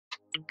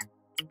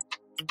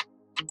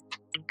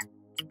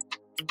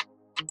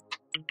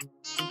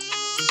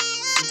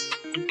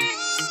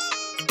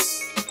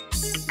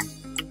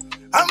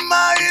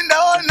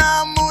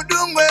Amaindaona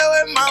mudungwe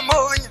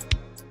wemamonya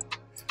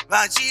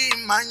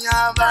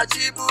vachimanya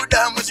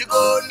vachibuda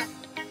muchikona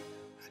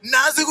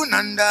nazi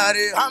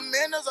kunhandare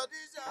amene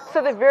zatisha.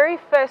 So the very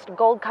first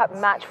Gold Cup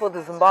match for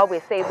the Zimbabwe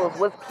Sables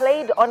was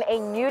played on a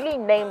newly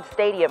named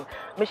stadium,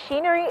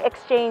 Machinery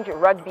Exchange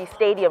Rugby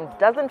Stadium.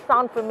 Doesn't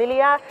sound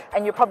familiar,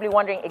 and you're probably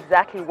wondering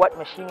exactly what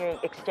Machinery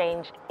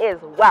Exchange is.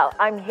 Well,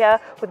 I'm here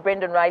with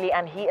Brendan Riley,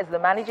 and he is the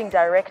Managing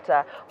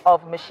Director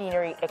of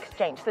Machinery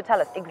Exchange. So tell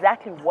us,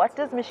 exactly what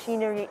does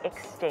Machinery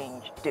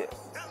Exchange do?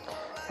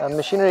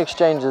 Machinery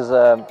Exchange is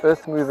an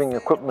earth-moving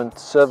equipment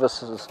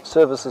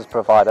services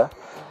provider.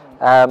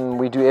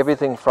 We do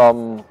everything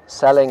from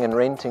selling and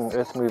renting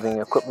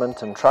earth-moving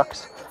equipment and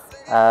trucks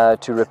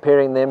to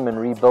repairing them and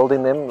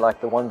rebuilding them,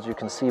 like the ones you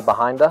can see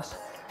behind us.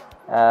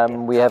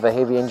 We have a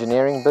heavy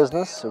engineering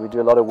business, so we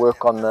do a lot of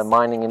work on the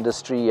mining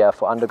industry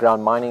for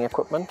underground mining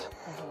equipment,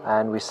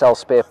 and we sell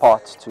spare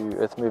parts to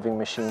earth-moving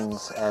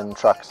machines and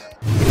trucks.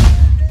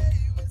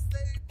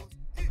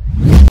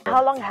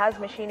 How long has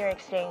Machinery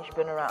Exchange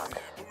been around?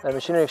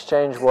 Machinery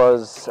Exchange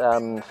was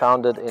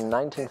founded in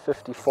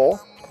 1954.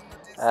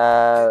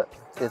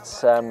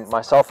 It's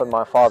myself and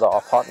my father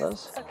are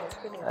partners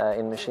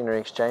in Machinery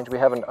Exchange. We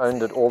haven't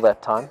owned it all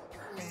that time,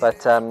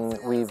 but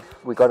we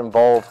got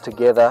involved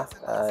together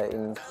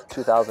in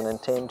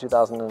 2010,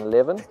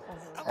 2011,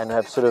 and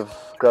have sort of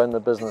grown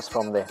the business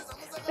from there.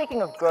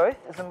 Speaking of growth,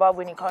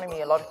 Zimbabwean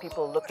economy, a lot of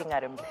people looking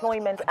at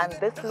employment, and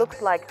this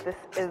looks like this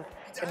is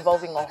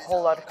involving a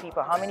whole lot of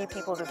people. How many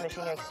people does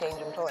Machinery Exchange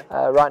employ?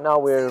 Right now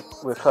we're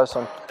close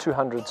on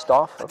 200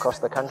 staff across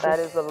the country. That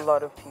is a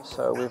lot of people.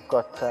 So we've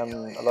got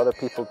a lot of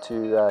people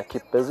to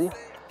keep busy.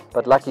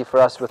 But lucky for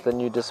us, with the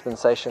new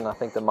dispensation, I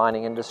think the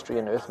mining industry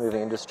and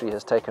earth-moving industry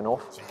has taken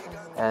off.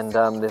 And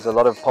there's a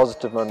lot of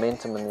positive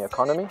momentum in the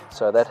economy.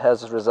 So that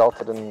has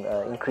resulted in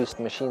increased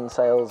machine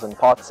sales and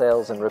part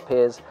sales and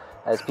repairs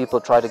as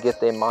people try to get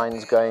their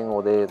mines going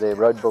or their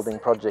road building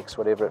projects,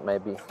 whatever it may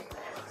be.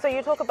 So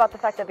you talk about the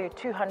fact that there are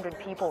 200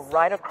 people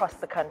right across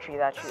the country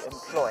that you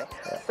employ.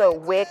 Yeah. So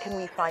where can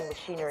we find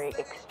Machinery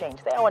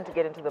Exchange? Say I want to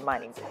get into the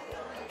mining business.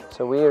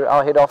 So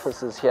our head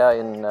office is here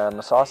in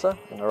Masasa,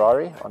 in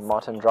Harare, on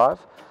Martin Drive.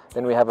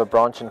 Then we have a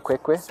branch in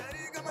Kwekwe.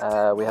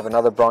 We have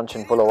another branch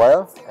in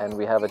Bulawayo, and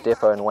we have a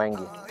depot in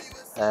Wangi.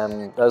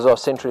 Those are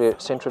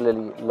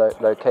centrally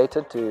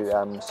located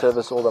to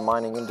service all the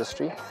mining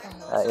industry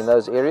in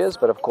those areas,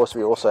 but of course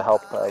we also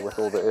help with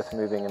all the earth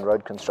moving and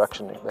road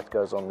construction that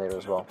goes on there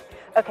as well.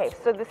 Okay,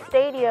 so the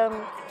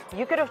stadium,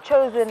 you could have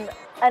chosen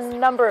a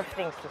number of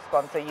things to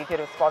sponsor. You could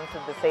have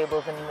sponsored the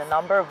Sables in a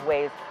number of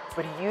ways,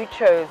 but you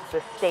chose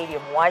the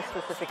stadium. Why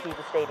specifically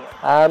the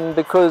stadium?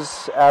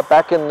 Because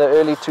back in the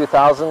early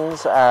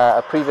 2000s,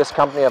 a previous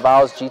company of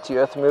ours, GT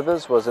Earth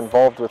Movers, was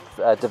involved with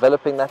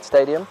developing that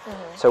stadium.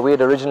 So we had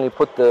originally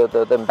put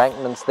the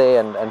embankments there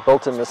and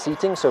built in the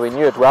seating, so we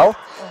knew it well.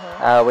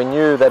 We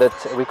knew that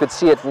we could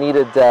see it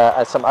needed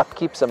some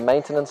upkeep, some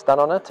maintenance done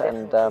on it,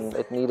 and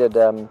it needed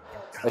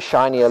a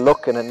shinier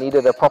look, and it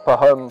needed a proper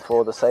home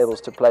for the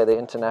Sables to play their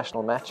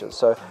international matches.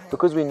 So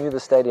because we knew the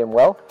stadium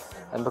well,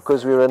 and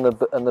because we were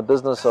in the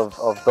business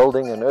of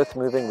building and earth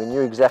moving, we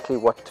knew exactly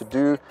what to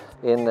do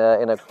in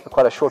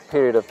quite a short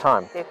period of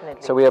time.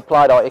 Definitely. So we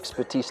applied our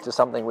expertise to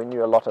something we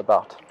knew a lot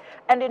about.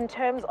 And in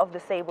terms of the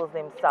Sables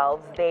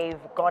themselves, they've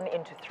gone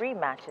into 3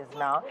 matches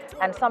now,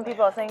 and some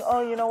people are saying,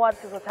 oh, you know what,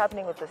 this is what's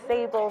happening with the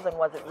Sables, and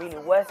was it really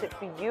worth it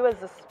for you as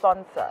a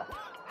sponsor?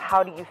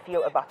 How do you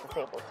feel about the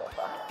Sables so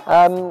far?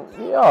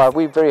 Yeah,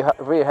 we're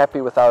very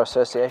happy with our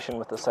association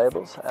with the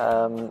Sables.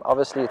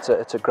 Obviously, it's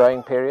a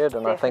growing period,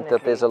 and Definitely. I think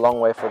that there's a long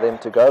way for them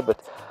to go,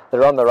 but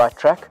they're on the right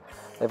track.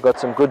 They've got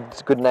some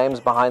good names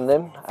behind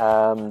them.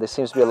 There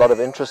seems to be a lot of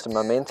interest and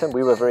momentum.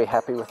 We were very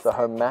happy with the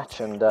home match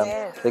and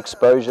Yes. the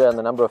exposure and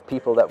the number of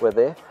people that were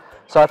there.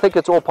 So I think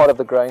it's all part of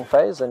the growing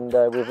phase, and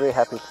we're very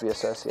happy to be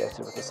associated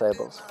with the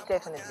Sables.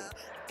 Definitely.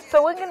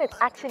 So we're going to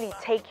actually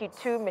take you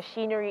to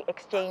Machinery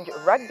Exchange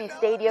Rugby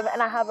Stadium,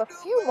 and I have a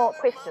few more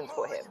questions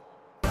for him.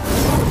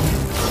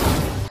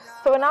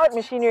 So we're now at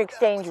Machinery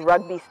Exchange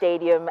Rugby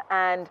Stadium,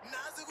 and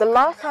the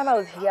last time I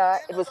was here,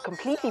 it was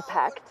completely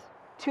packed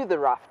to the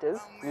rafters,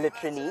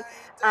 literally.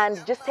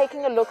 And just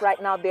taking a look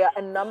right now, there are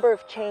a number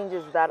of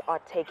changes that are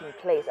taking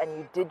place, and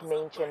you did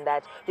mention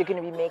that you're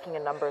going to be making a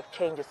number of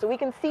changes. So we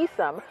can see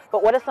some,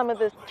 but what are some of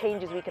the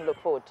changes we can look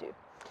forward to?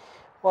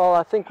 Well,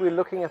 I think we're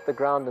looking at the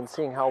ground and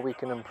seeing how we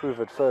can improve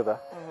it further.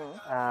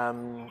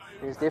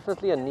 There's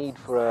definitely a need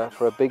for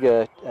a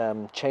bigger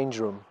change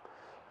room.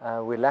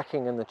 We're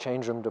lacking in the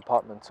change room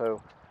department,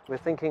 so we're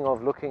thinking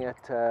of looking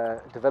at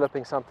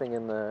developing something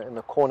in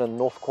the corner,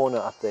 north corner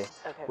up there,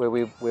 where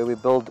we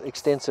build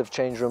extensive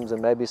change rooms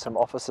and maybe some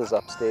offices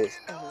upstairs.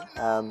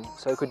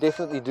 So it could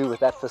definitely do with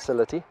that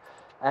facility.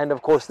 And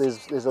of course,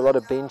 there's a lot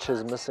of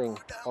benches missing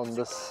on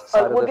this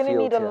side of the field. We're going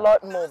to need a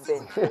lot more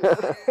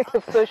benches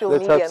if social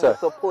media and the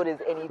support is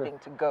anything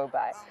to go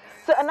by.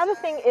 So another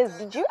thing is,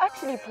 did you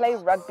actually play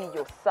rugby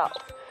yourself?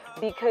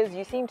 Because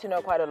you seem to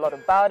know quite a lot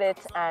about it,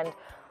 and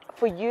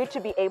For you to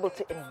be able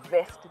to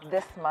invest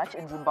this much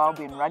in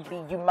Zimbabwean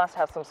rugby, you must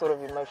have some sort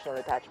of emotional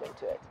attachment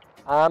to it.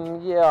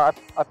 Yeah,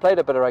 I played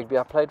a bit of rugby.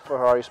 I played for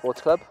Harare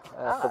Sports Club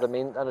for the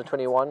men under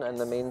 21 and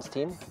the men's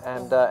team.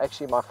 And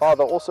actually my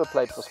father also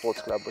played for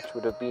Sports Club, which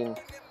would have been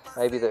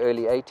maybe the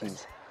early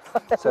 80s.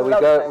 So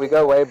we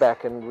go way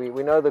back, and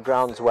we know the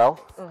grounds well,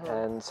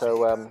 and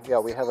so yeah,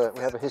 we have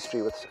a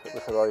history with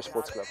Harare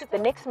Sports Club. The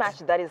next match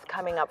that is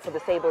coming up for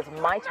the Sables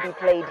might be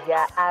played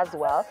here as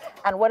well.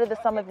 And what are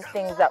some of the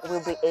things that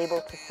we'll be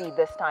able to see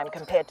this time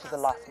compared to the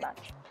last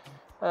match?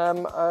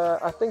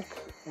 I think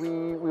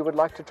we would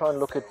like to try and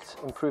look at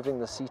improving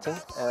the seating.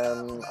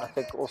 I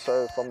think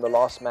also from the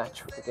last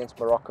match against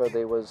Morocco,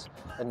 there was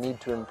a need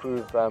to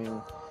improve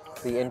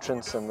the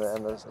entrance and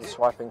the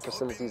swiping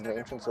facilities and the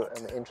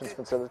entrance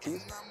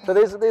facilities. So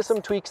there's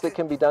some tweaks that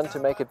can be done to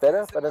make it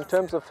better. But in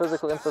terms of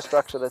physical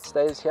infrastructure that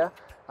stays here,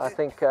 I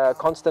think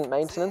constant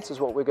maintenance is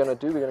what we're going to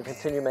do. We're going to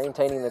continue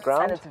maintaining the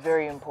ground. And it's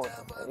very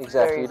important.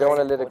 Exactly. You don't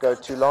want to let it go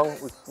too long.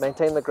 We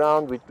maintain the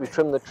ground, we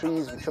trim the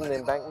trees, we trim the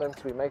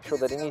embankments, we make sure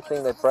that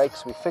anything that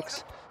breaks we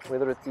fix,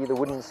 whether it be the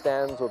wooden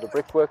stands or the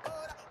brickwork.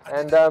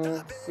 And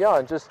yeah,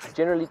 and just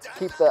generally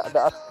keep the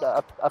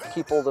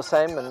upkeep all the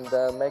same,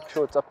 and make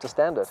sure it's up to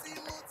standard.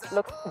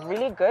 Looks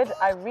really good.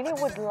 I really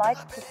would like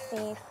to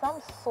see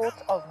some sort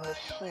of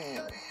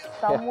machine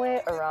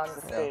somewhere around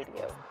the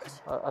stadium.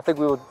 I think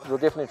we'll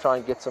definitely try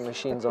and get some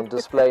machines on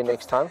display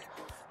next time.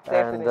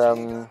 And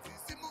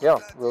yeah,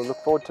 we'll look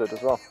forward to it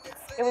as well.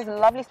 It was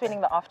lovely spending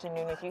the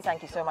afternoon with you.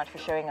 Thank you so much for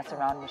showing us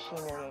around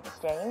Machinery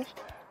Exchange.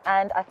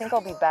 And I think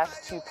I'll be back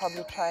to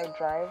probably try and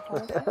drive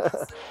one day.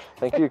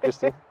 Thank you,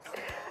 Christine.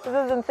 This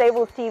is in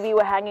Sables TV.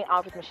 We're hanging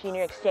out with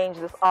Machinery Exchange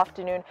this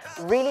afternoon.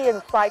 Really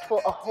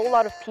insightful, a whole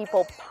lot of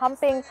people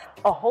pumping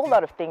a whole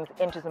lot of things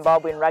into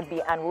Zimbabwean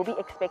rugby, and we'll be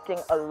expecting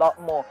a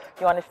lot more.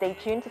 You want to stay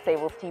tuned to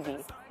Sables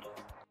TV.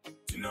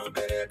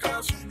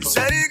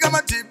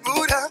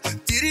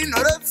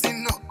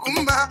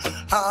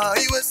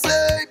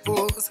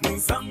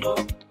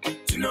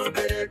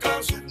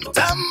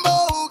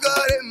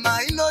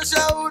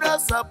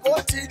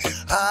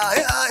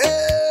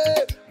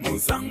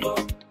 Musango,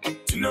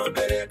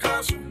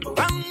 tinobereka zumbo.